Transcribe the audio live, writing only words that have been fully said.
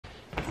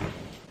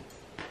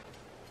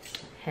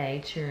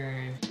Hey,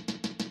 churn.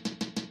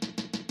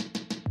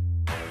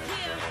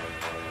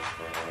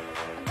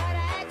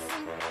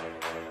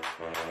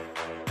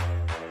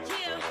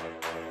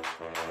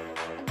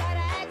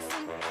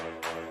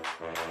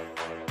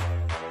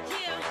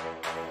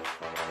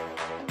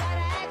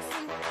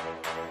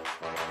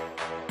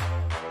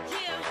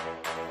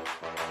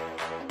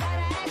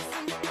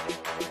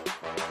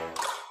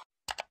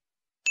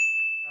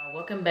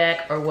 Welcome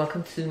back, or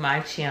welcome to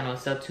my channel.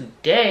 So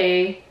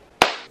today,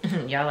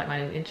 y'all like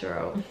my new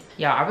intro?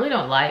 Y'all, I really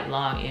don't like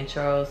long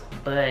intros,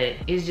 but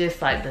it's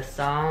just like the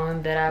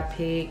song that I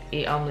picked,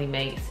 it only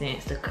makes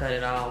sense to cut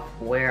it off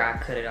where I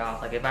cut it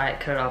off. Like if I had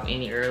cut it off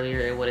any earlier,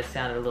 it would have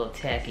sounded a little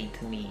tacky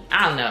to me.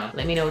 I don't know.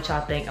 Let me know what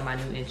y'all think of my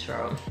new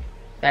intro.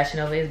 Fashion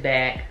Nova is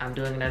back. I'm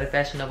doing another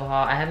Fashion Nova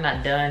haul. I have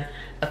not done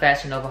a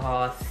Fashion Nova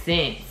haul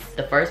since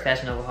the first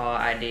Fashion Nova haul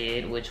I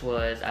did, which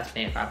was I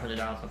spent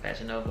 $500 on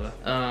Fashion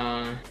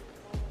Nova.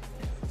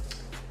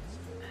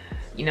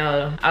 You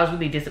know, I was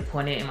really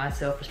disappointed in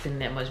myself for spending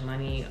that much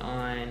money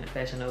on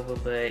Fashion Nova,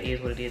 but it is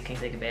what it is, can't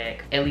take it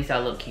back. At least I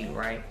look cute,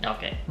 right?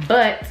 Okay.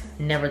 But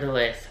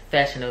nevertheless,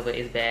 Fashion Nova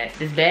is back.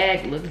 This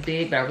bag looks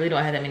big, but I really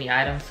don't have that many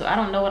items, so I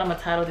don't know what I'm gonna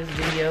title this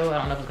video. I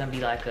don't know if it's gonna be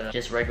like a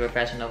just regular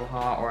Fashion Nova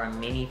haul or a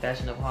mini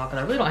Fashion Nova haul, because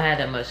I really don't have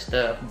that much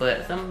stuff,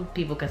 but some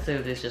people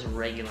consider this just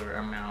regular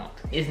amount.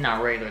 It's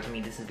not regular to me,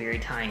 this is very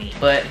tiny.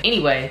 But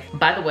anyway,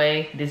 by the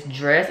way, this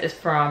dress is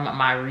from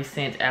my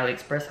recent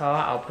AliExpress haul.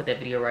 I'll put that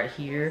video right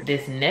here.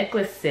 This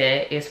necklace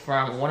set is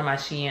from one of my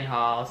Shein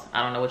hauls.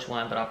 I don't know which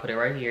one, but I'll put it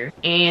right here.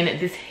 And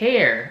this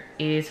hair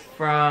is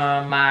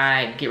from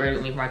my Get Ready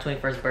With Me for my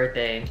 21st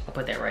birthday. I'll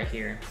put that right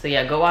here. So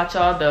yeah, go watch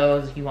all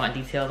those if you want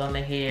details on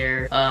the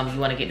hair. You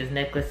want to get this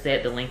necklace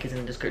set, the link is in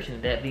the description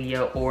of that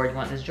video, or you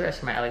want this dress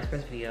from my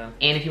AliExpress video.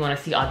 And if you want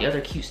to see all the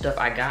other cute stuff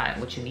I got,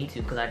 which you need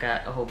to, because I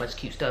got a whole bunch of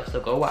cute stuff,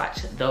 so go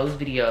watch those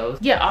videos.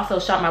 Yeah, also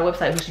shop my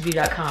website,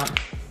 hooshybeauty.com.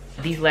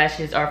 These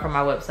lashes are from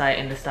my website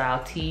in the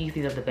style Tease.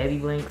 These are the baby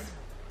blinks,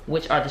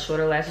 which are the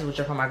shorter lashes, which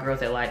are for my girls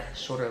that like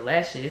shorter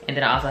lashes. And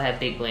then I also have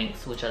big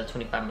blinks, which are the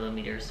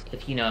 25mm,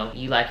 if you know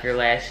you like your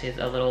lashes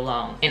a little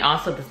long. And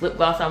also this lip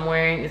gloss I'm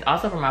wearing is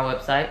also from my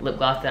website, lip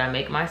gloss that I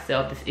make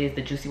myself. This is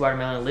the Juicy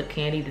Watermelon Lip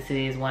Candy. This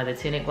is one of the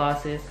tinted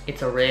glosses.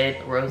 It's a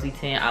red rosy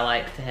tint. I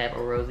like to have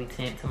a rosy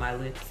tint to my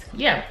lips.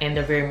 Yeah, and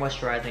they're very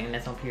moisturizing, and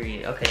that's on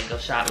period. Okay, go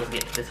shop, let's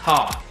get to this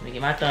haul. Let me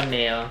get my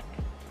thumbnail.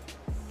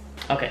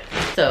 Okay,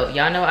 so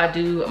y'all know I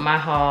do my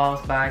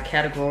hauls by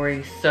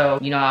category. So,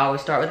 you know, I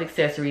always start with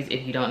accessories.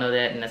 If you don't know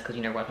that, and that's because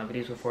you never watched my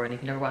videos before. And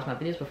if you never watched my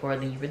videos before,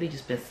 then you really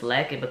just been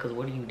slacking, because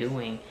what are you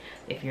doing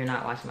if you're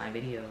not watching my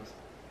videos?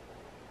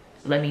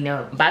 Let me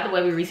know. By the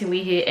way, we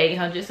recently hit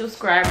 800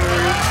 subscribers.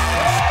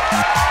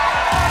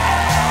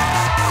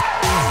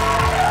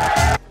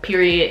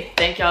 Period.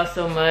 Thank y'all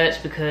so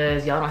much,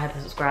 because y'all don't have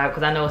to subscribe,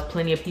 because I know it's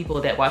plenty of people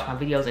that watch my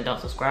videos and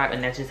don't subscribe,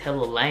 and that's just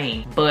hella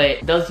lame.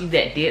 But those of you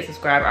that did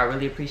subscribe, I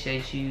really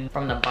appreciate you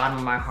from the bottom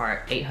of my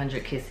heart.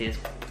 800 kisses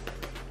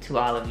to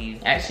all of you.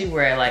 Actually,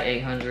 we're at like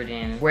 800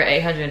 and we're at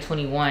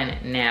 821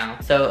 now.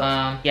 So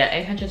yeah,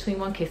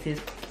 821 kisses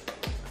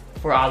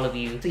for all of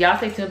you. So y'all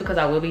stay tuned, because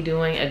I will be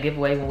doing a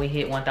giveaway when we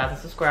hit 1,000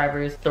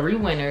 subscribers. 3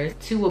 winners,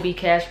 2 will be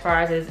cash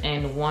prizes,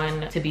 and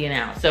 1 to be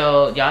announced.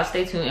 So y'all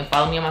stay tuned and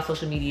follow me on my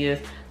social medias,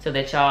 so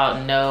that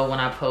y'all know when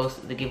I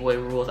post the giveaway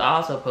rules. I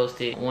also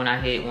post it when I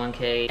hit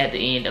 1K at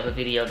the end of a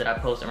video that I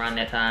post around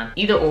that time.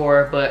 Either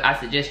or, but I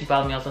suggest you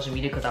follow me on social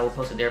media, because I will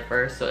post it there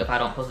first. So if I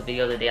don't post a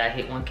video the day I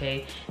hit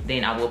 1K,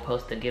 then I will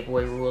post the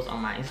giveaway rules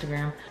on my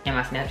Instagram and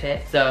my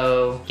Snapchat.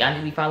 So y'all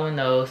need to be following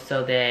those,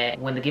 so that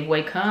when the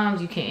giveaway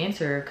comes, you can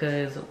enter,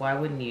 because why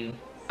wouldn't you?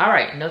 All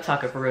right, no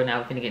talking for real now.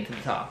 We're gonna get into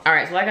the haul. All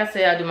right, so like I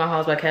said, I do my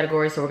hauls by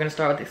category. So we're gonna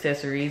start with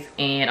accessories,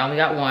 and I only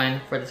got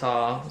one for this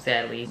haul,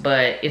 sadly.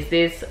 But it's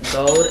this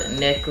gold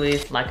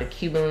necklace, like a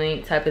Cuban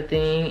link type of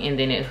thing, and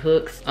then it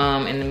hooks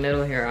in the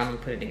middle here. I'm gonna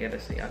put it together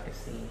so y'all can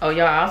see. Oh,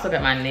 y'all, I also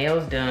got my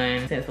nails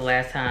done since the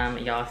last time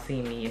y'all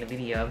seen me in the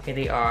video. Here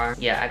they are.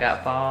 Yeah, I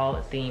got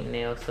fall themed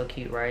nails. So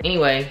cute, right?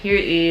 Anyway, here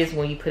it is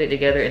when you put it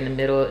together in the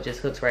middle. It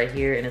just hooks right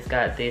here, and it's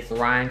got this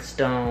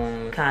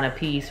rhinestone kind of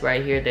piece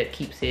right here that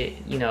keeps it,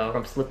 you know,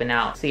 from slipping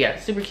out. So yeah,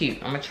 super cute.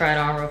 I'm gonna try it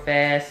on real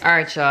fast. All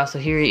right, y'all, so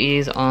here it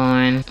is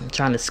on. I'm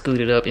trying to scoot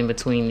it up in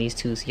between these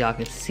two so y'all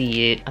can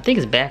see it. I think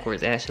it's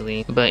backwards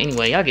actually, but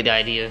anyway, y'all get the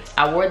idea.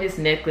 I wore this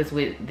necklace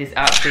with this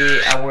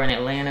outfit I wore in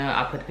Atlanta.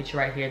 I'll put the picture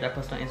right here that I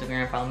posted on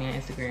Instagram. Follow me on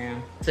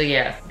Instagram. So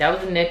yeah, that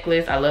was the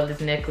necklace. I love this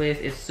necklace.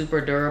 It's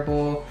super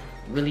durable,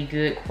 really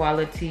good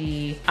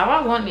quality. I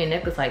always want me a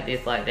necklace like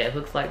this, like that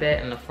hooks like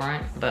that in the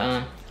front.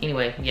 But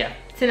anyway, yeah,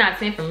 10 out of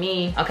 10 for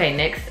me. Okay,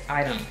 next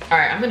item. All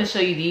right, I'm gonna show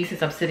you these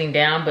since I'm sitting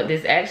down, but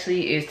this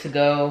actually is to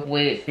go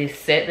with this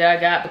set that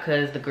I got,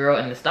 because the girl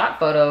in the stock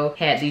photo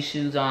had these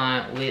shoes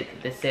on with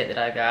the set that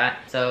I got.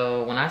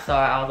 So when I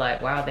saw it, I was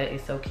like, wow, that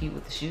is so cute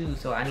with the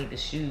shoes, so I need the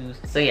shoes.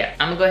 So yeah,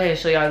 I'm gonna go ahead and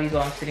show y'all these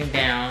while I'm sitting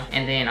down,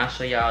 and then I'll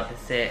show y'all the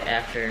set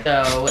after.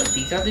 So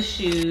these are the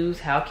shoes.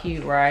 How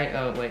cute, right?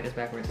 Oh wait, that's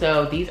backwards.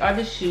 So these are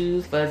the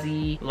shoes,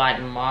 fuzzy,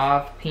 like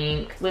mauve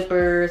pink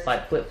slippers,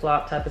 like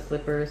flip-flop type of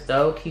slippers.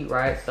 So cute,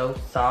 right? So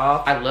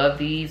soft. I love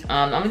these.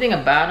 The only thing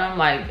about them,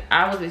 like,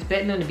 I was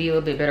expecting them to be a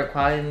little bit better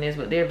quality than this,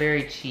 but they're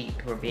very cheap,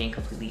 if we're being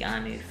completely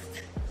honest.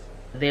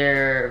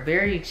 They're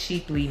very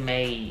cheaply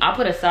made. I'll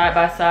put a side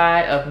by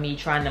side of me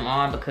trying them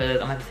on because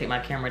I'm gonna have to take my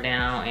camera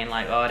down and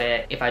like all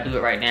that if I do it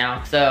right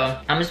now. So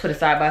I'm just put a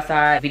side by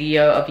side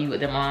video of you with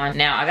them on.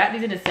 Now I got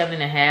these in a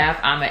 7.5.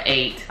 I'm an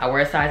 8. I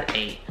wear a size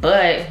 8.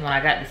 But when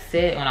I got the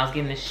set, when I was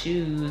getting the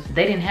shoes,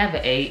 they didn't have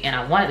an 8 and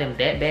I wanted them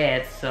that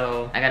bad,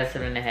 so I got a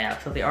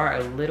 7.5. So they are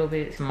a little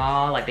bit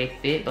small, like they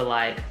fit, but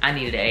like I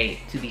needed an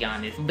 8 to be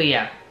honest. But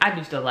yeah, I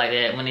do stuff like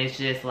that when it's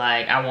just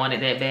like I want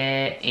it that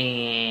bad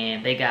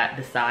and they got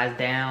the size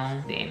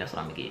down, then that's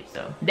what I'm gonna get.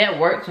 So that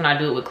works when I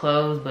do it with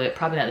clothes, but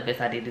probably not the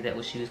best idea to do that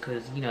with shoes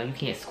because, you know, you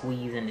can't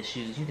squeeze into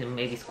shoes. You can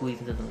maybe squeeze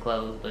into some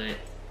clothes, but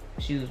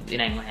shoes, it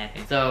ain't gonna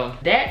happen. So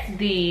that's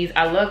these.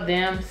 I love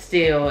them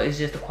still. It's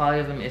just the quality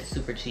of them is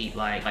super cheap.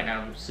 Like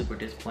I'm super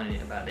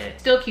disappointed about that.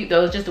 Still cute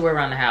though, it's just to wear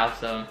around the house,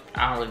 so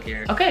I don't really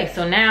care. Okay,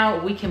 so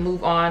now we can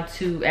move on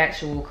to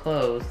actual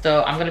clothes.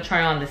 So I'm gonna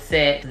try on the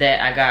set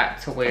that I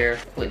got to wear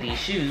with these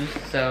shoes.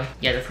 So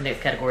yeah, that's the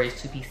next category is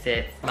 2-piece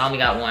sets. I only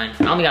got one.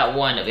 I only got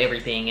one of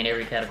everything in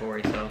every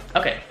category, so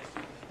okay.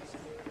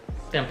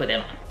 Gonna put that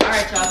on. All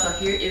right, y'all, so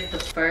here is the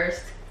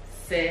first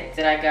set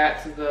that I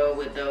got to go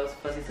with those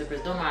fuzzy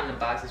slippers. Don't mind the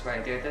boxes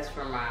right there. That's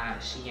from my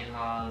Shein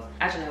hauls.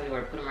 I actually don't have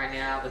anywhere to put them right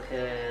now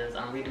because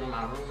I'm redoing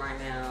my room right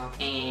now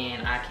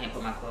and I can't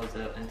put my clothes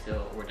up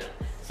until we're done.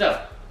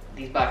 So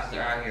these boxes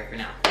are out here for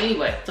now.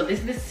 Anyway, so this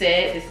is the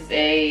set. This is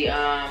a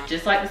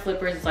just like the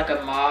slippers, it's like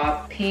a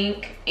mauve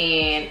pink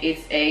and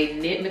it's a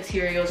knit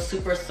material,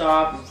 super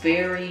soft,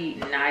 very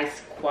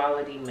nice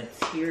quality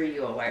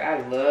material. Like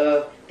I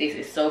love this.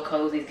 It's so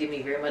cozy. It's giving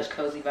me very much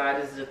cozy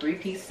vibes. This is a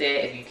 3-piece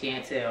set if you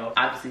can't tell.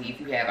 Obviously if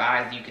you have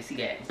eyes you can see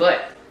that,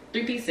 but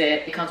 3-piece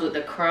set. It comes with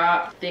the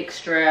crop thick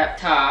strap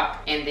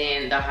top and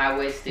then the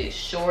high-waisted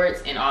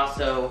shorts, and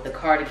also the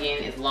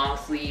cardigan is long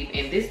sleeve,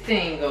 and this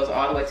thing goes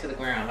all the way to the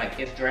ground. Like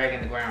it's dragging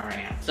the ground right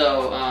now.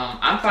 So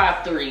I'm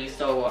 5'3",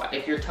 so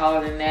if you're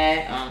taller than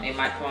that, it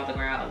might come off the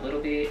ground a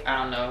little bit, I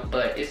don't know,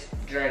 but it's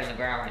dragging the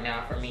ground right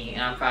now for me,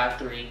 and I'm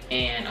 5'3"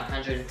 and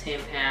 110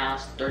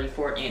 pounds,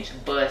 34-inch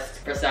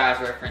bust for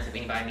size reference if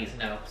anybody needs to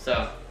know.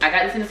 So I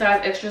got this in a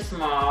size extra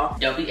small.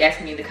 Don't be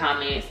asking me in the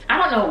comments. I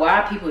don't know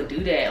why people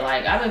do that.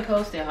 Like I've been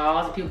posting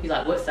hauls and people be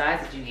like, what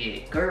size did you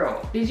get?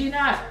 Girl, did you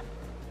not?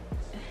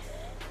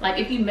 Like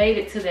if you made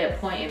it to that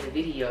point in the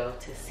video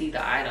to see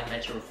the item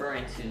that you're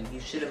referring to, you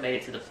should have made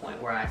it to the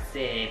point where I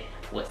said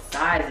what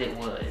size it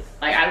was.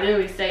 Like I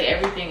literally say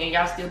everything and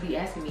y'all still be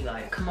asking me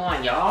like, come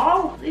on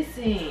y'all,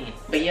 listen.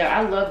 But yeah,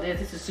 I love this.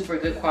 This is super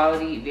good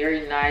quality,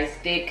 very nice,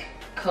 thick,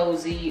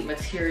 cozy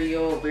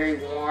material,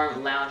 very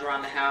warm, lounge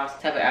around the house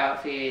type of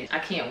outfit. I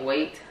can't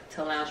wait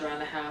to lounge around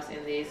the house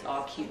in this,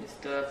 all cute and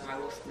stuff, my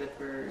little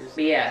slippers.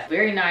 But yeah,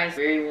 very nice,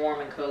 very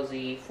warm and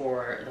cozy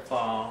for the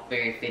fall,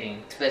 very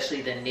fitting,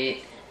 especially the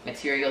knit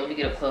material. Let me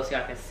get up close so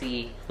y'all can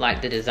see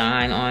like the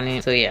design on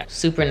it. So yeah,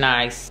 super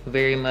nice,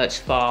 very much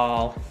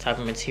fall type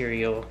of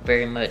material,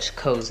 very much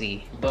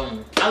cozy.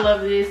 Boom, I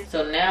love this.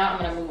 So now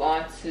I'm gonna move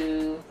on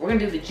to, we're gonna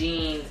do the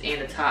jeans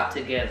and the top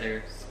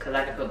together because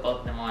I can put both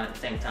of them on at the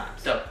same time.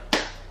 So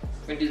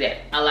we're gonna do that.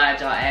 I lied,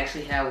 y'all. I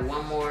actually have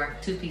one more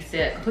 2-piece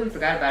set. Completely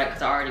forgot about it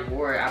because I already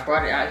wore it. I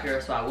brought it out here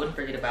so I wouldn't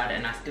forget about it,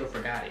 and I still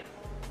forgot it.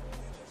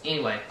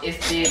 Anyway,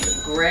 it's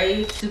this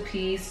gray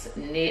 2-piece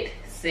knit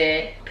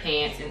set,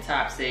 pants and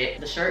top set.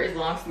 The shirt is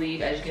long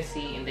sleeve as you can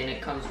see, and then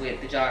it comes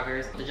with the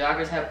joggers. The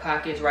joggers have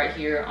pockets right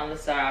here on the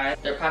side.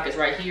 There are pockets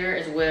right here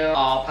as well.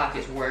 All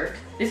pockets work.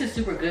 This is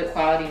super good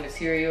quality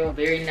material,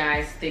 very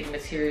nice thick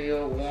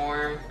material,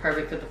 warm,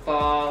 perfect for the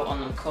fall, on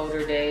them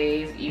colder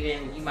days.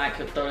 Even you might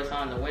could throw this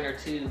on in the winter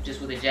too,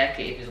 just with a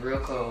jacket if it's real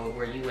cold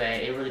where you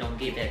at. It really don't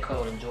get that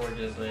cold in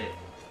Georgia, but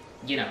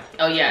you know.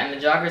 Oh yeah, and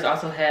the joggers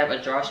also have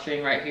a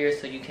drawstring right here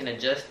so you can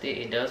adjust it.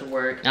 It does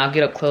work. And I'll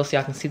get up close so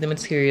y'all can see the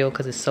material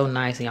because it's so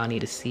nice and y'all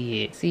need to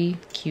see it. See?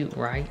 Cute,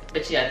 right?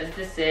 But yeah, this is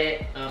the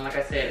set. Like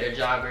I said, they're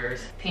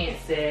joggers.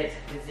 Pants set.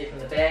 This is it from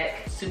the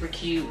back. Super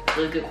cute,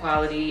 really good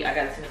quality. I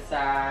got this in a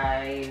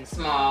size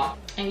small.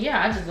 And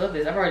yeah, I just love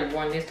this. I've already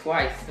worn this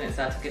twice since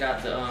I took it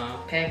out the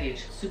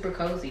package. Super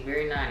cozy,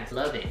 very nice.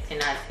 Love it.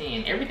 10 out of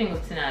 10. Everything was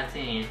 10 out of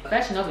 10.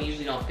 Fashion Nova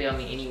usually don't fail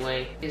me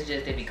anyway. It's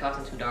just they be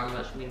costing too darn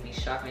much for me to be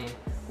shopping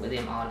with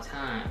them all the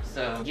time.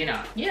 So, you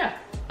know, yeah.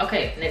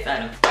 Okay, next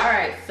item. All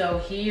right, so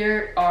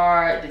here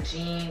are the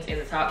jeans and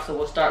the top. So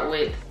we'll start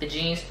with the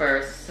jeans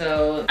first.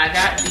 So I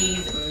got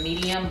these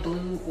medium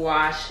blue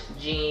wash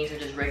jeans. They're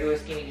just regular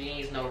skinny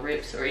jeans, no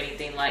rips or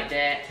anything like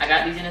that. I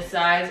got these in a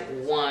size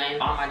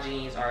 1. All my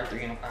jeans are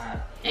 3 and a 5.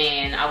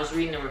 And I was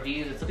reading the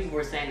reviews and some people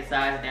were saying the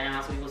size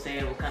down. Some people saying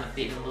it was kind of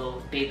fitting a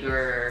little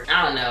bigger.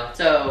 I don't know.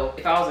 So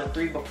if I was a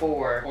 3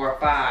 before or a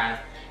 5,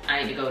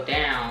 I need to go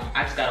down.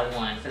 I just got a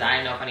 1 because I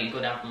didn't know if I need to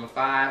go down from a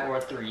 5 or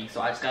a 3, so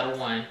I just got a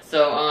 1.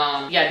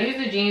 So yeah, these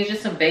are the jeans,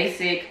 just some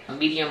basic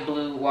medium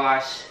blue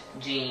wash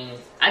jeans.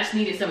 I just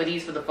needed some of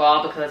these for the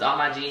fall because all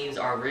my jeans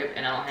are ripped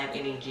and I don't have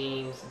any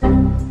jeans.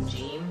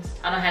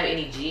 I don't have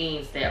any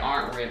jeans that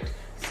aren't ripped.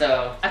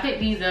 So I picked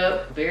these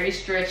up, very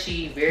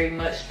stretchy, very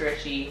much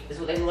stretchy. This is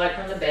what they look like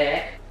from the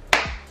back.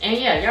 And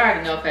yeah, you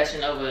already know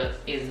Fashion Nova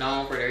is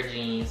known for their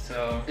jeans.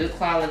 So good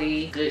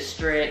quality, good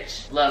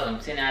stretch, love them,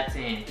 10 out of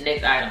 10.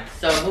 Next item.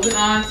 So moving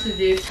on to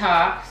this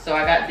top. So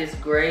I got this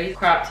gray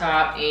crop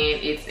top and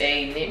it's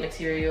a knit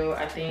material,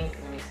 I think.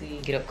 Let me see,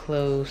 get up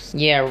close.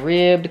 Yeah,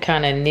 ribbed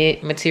kind of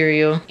knit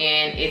material.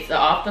 And it's an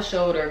off the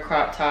shoulder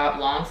crop top,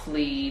 long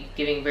sleeve,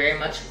 giving very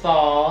much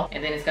fall.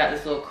 And then it's got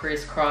this little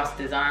crisscross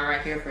design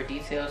right here for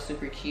details,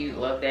 super cute,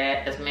 love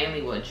that. That's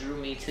mainly what drew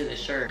me to the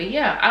shirt. But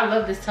yeah, I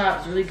love this top,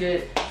 it's really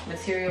good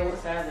material. What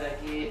size did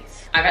I get?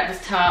 I got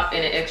this top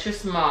in an extra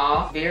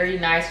small, very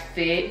nice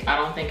fit. I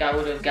don't think I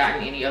would have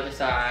gotten any other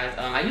size.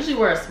 I usually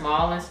wear a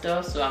small and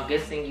stuff, so I'm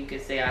guessing you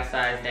could say I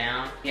size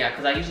down. Yeah,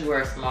 because I usually wear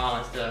a small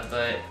and stuff,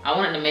 but I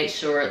wanted to make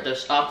sure the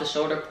off the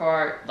shoulder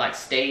part like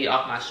stayed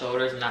off my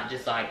shoulders and not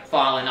just like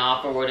falling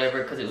off or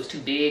whatever because it was too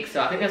big.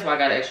 So I think that's why I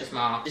got an extra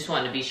small. Just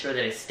wanted to be sure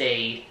that it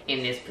stayed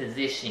in this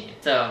position.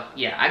 So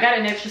yeah, I got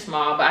an extra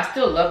small, but I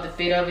still love the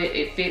fit of it.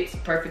 It fits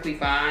perfectly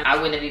fine. I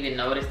wouldn't have even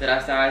noticed that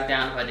I sized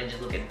down if I didn't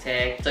just look at the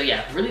tag. So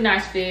yeah, really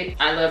nice fit.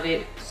 I love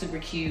it. Super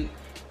cute.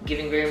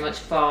 Giving very much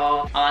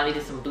fall. All I need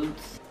is some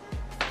boots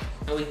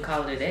and we can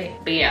call it a day.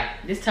 But yeah,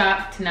 this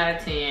top, 10 out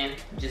of 10,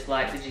 just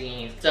like the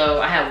jeans.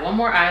 So I have one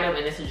more item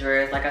and it's a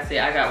dress. Like I said,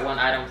 I got one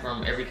item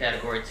from every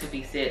category.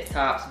 2-piece sets,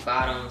 tops,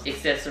 bottoms,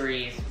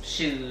 accessories,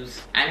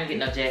 shoes. I didn't get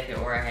no jacket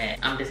or a hat.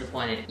 I'm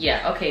disappointed.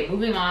 Yeah, okay,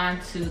 moving on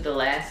to the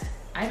last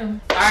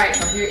item. All right,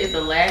 so here is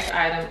the last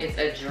item. It's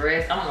a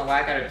dress. I don't know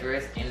why I got a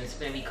dress and it's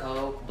gonna be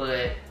cold,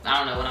 but I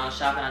don't know, when I was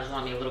shopping I just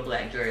wanted me a little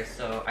black dress,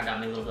 so I got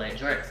me a little black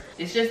dress.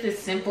 It's just this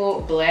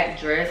simple black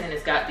dress and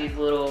it's got these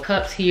little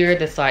cups here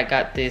that's like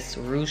got this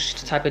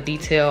ruched type of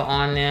detail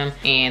on them,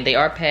 and they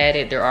are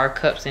padded. There are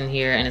cups in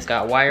here and it's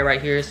got wire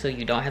right here, so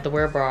you don't have to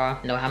wear a bra.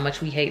 Know how much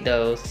we hate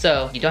those.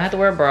 So you don't have to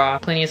wear a bra.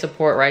 Plenty of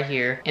support right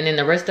here, and then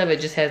the rest of it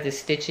just has this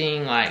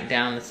stitching like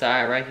down the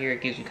side right here.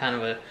 It gives you kind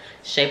of a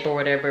shape or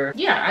whatever.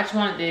 Yeah, I just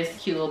wanted this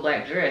cute little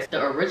black dress.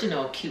 The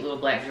original cute little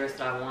black dress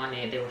that I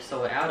wanted, they were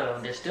sold out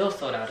of. They're still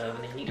sold out of,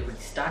 and they need to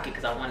restock it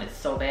because I want it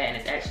so bad, and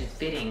it's actually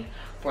fitting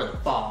for the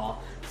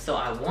fall, so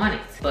I want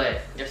it,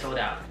 but they're sold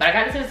out. But I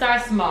got this in a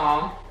size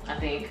small, I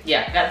think.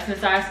 Yeah, I got this in a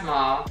size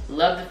small.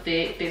 Love the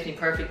fit, fits me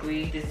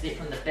perfectly. This is it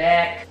from the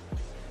back.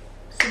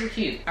 Super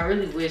cute. I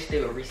really wish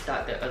they would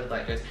restock that other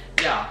black dress.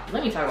 Y'all,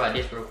 let me talk about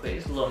this real quick.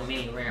 Just a little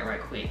mini rant right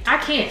quick. I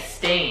can't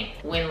stand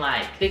when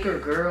like thicker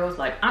girls,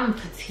 like I'm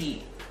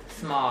petite,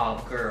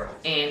 small girl,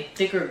 and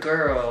thicker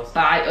girls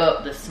buy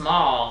up the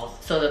smalls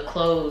so the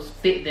clothes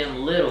fit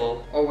them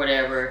little or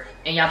whatever,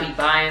 and y'all be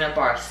buying up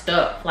our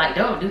stuff. Like,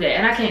 don't do that.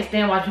 And I can't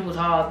stand watching people's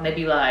hauls and they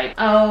be like,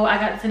 oh, I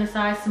got this in a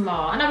size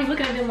small, and I be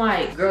looking at them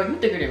like, girl, you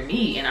thicker than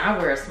me and I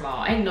wear a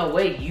small. Ain't no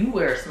way you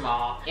wear a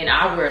small and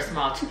I wear a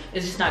small too.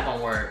 It's just not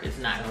gonna work. It's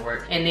not gonna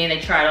work. And then they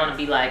try it on and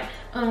be like,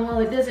 oh, well,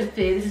 it doesn't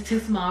fit. This is too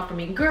small for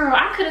me. Girl,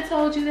 I could have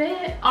told you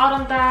that. All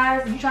them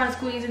thighs, you trying to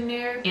squeeze in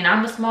there, and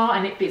I'm a small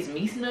and it fits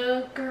me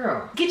snug.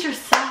 Girl, get your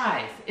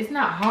size. It's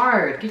not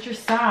hard. Get your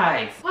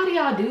size. Why do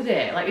y'all do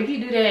that? Like, if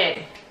you do that,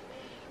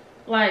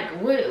 like,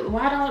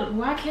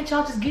 why can't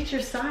y'all just get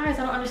your size?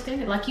 I don't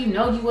understand it. Like, you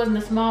know you wasn't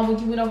a small when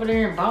you went over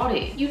there and bought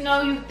it. You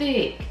know you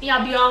thick.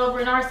 Y'all be all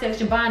over in our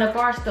section buying up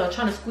our stuff,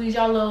 trying to squeeze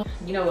y'all little,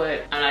 you know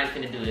what? I'm not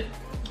even gonna do it.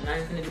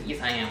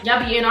 Yes, I am.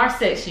 Y'all be in our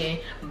section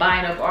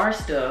buying up our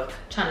stuff,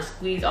 trying to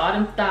squeeze all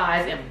them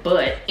thighs and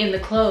butt in the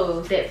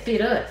clothes that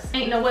fit us.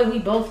 Ain't no way we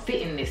both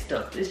fit in this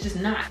stuff. It's just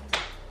not.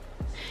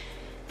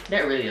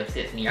 That really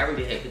upsets me. I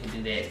really hate people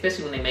do that,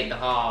 especially when they make the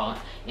haul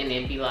and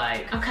then be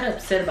like, I'm kind of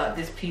upset about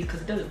this piece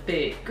because it doesn't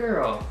fit.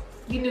 Girl,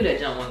 you knew that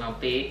junk wasn't gonna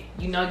fit.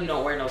 You know you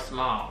don't wear no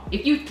small.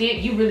 If you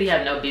thick, you really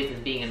have no business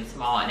being in the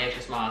small and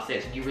extra small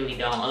section. You really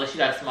don't, unless you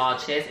got a small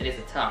chest and it's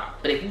a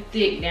top. But if you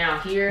thick down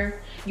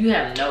here, you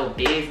have no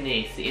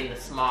business in the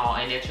small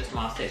and extra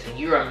small section.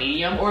 You're a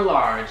medium or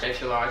large,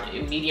 extra large,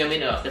 medium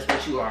and up. That's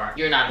what you are.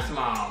 You're not a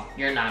small.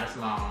 You're not a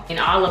small. And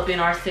all up in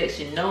our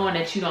section, knowing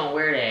that you don't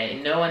wear that,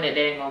 and knowing that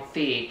ain't gonna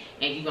fit,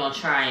 and you gonna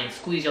try and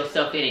squeeze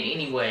yourself in it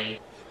anyway.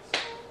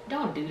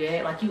 Don't do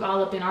that. Like, you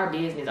all up in our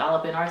business, all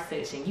up in our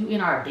section. You in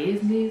our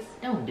business?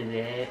 Don't do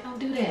that. Don't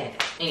do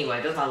that.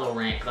 Anyway, that's my little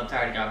rant, because I'm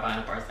tired of y'all buying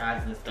up our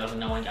sizes and stuff and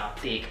knowing y'all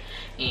thick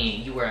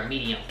and you wear a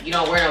medium. You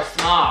don't wear no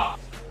small.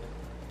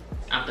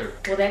 I'm through.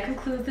 Well, that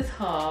concludes this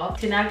haul.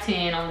 10 out of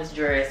 10 on this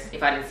dress.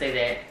 If I didn't say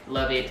that,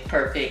 love it.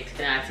 Perfect.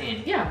 10 out of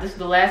 10. Yeah, this is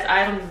the last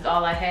item. This is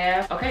all I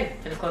have. Okay,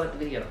 gonna close up the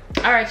video.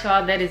 All right,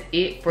 y'all, that is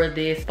it for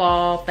this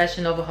fall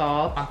Fashion Nova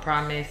haul. I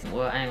promise,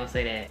 well, I ain't gonna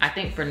say that. I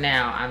think for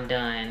now, I'm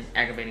done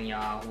aggravating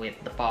y'all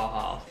with the fall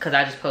hauls, because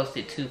I just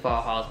posted 2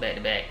 fall hauls back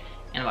to back.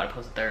 And I'm about to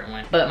post a 3rd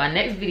one. But my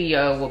next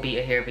video will be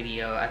a hair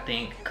video, I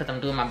think, because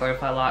I'm doing my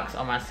butterfly locks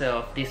on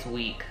myself this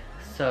week.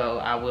 So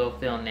I will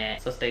film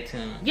that, so stay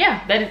tuned.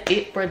 Yeah, that is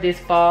it for this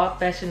fall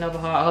Fashion Nova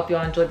haul. I hope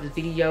y'all enjoyed this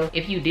video.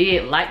 If you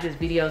did, like this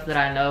video so that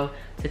I know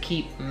to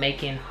keep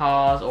making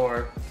hauls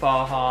or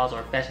fall hauls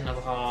or Fashion Nova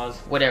hauls,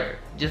 whatever.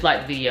 Just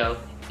like the video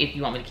if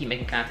you want me to keep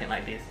making content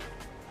like this.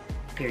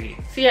 period.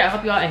 So yeah, I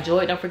hope y'all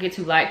enjoyed. Don't forget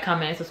to like,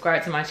 comment, and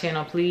subscribe to my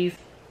channel, please.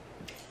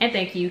 And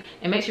thank you.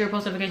 And make sure your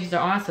post notifications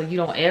are on so you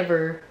don't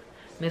ever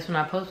miss when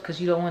I post,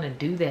 because you don't want to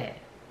do that.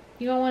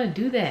 You don't want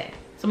to do that.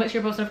 So make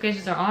sure your post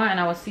notifications are on, and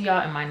I will see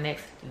y'all in my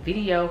next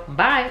video.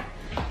 Bye.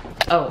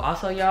 Oh,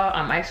 also y'all,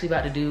 I'm actually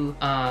about to do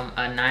a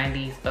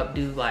 90s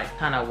updo, like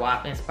kind of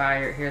WAP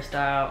inspired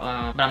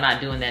hairstyle, but I'm not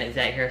doing that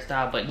exact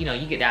hairstyle, but you know,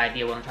 you get the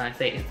idea what I'm trying to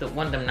say. It's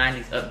one of them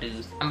 90s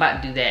updos. I'm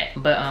about to do that,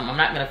 but I'm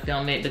not gonna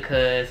film it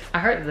because I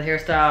heard that the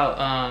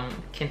hairstyle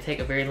can take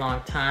a very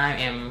long time,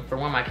 and for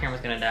one, my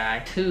camera's gonna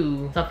die.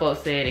 Two, some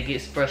folks said it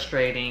gets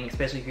frustrating,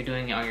 especially if you're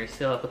doing it on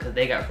yourself, because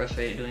they got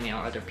frustrated doing it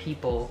on other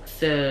people.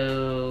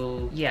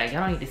 So yeah,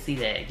 y'all don't need to see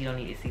that. You don't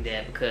need to see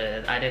that,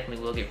 because I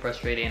definitely will get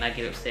frustrated and I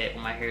get upset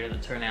when my hair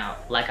doesn't turn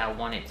out like I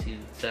want it to.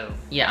 So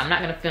yeah, I'm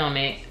not gonna film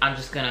it. I'm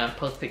just gonna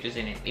post pictures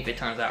in it if it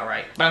turns out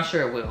right, but I'm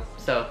sure it will.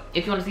 So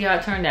if you want to see how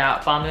it turned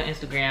out, follow me on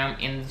Instagram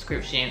in the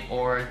description,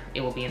 or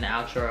it will be in the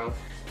outro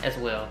as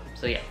well.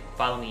 So yeah,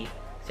 follow me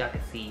so y'all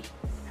can see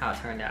how it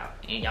turned out,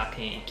 and y'all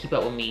can keep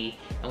up with me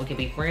and we can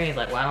be friends.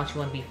 Like, why don't you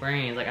want to be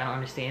friends? Like, I don't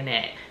understand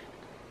that.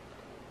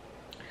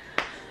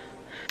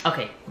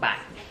 Okay, bye.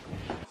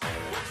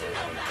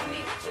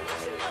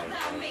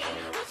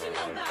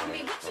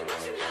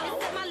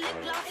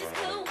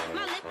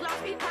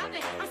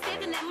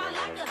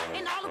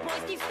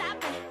 Keep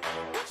stopping.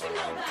 What you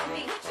know about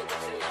me? What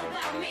you know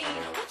about me?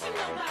 What you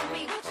know about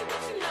me?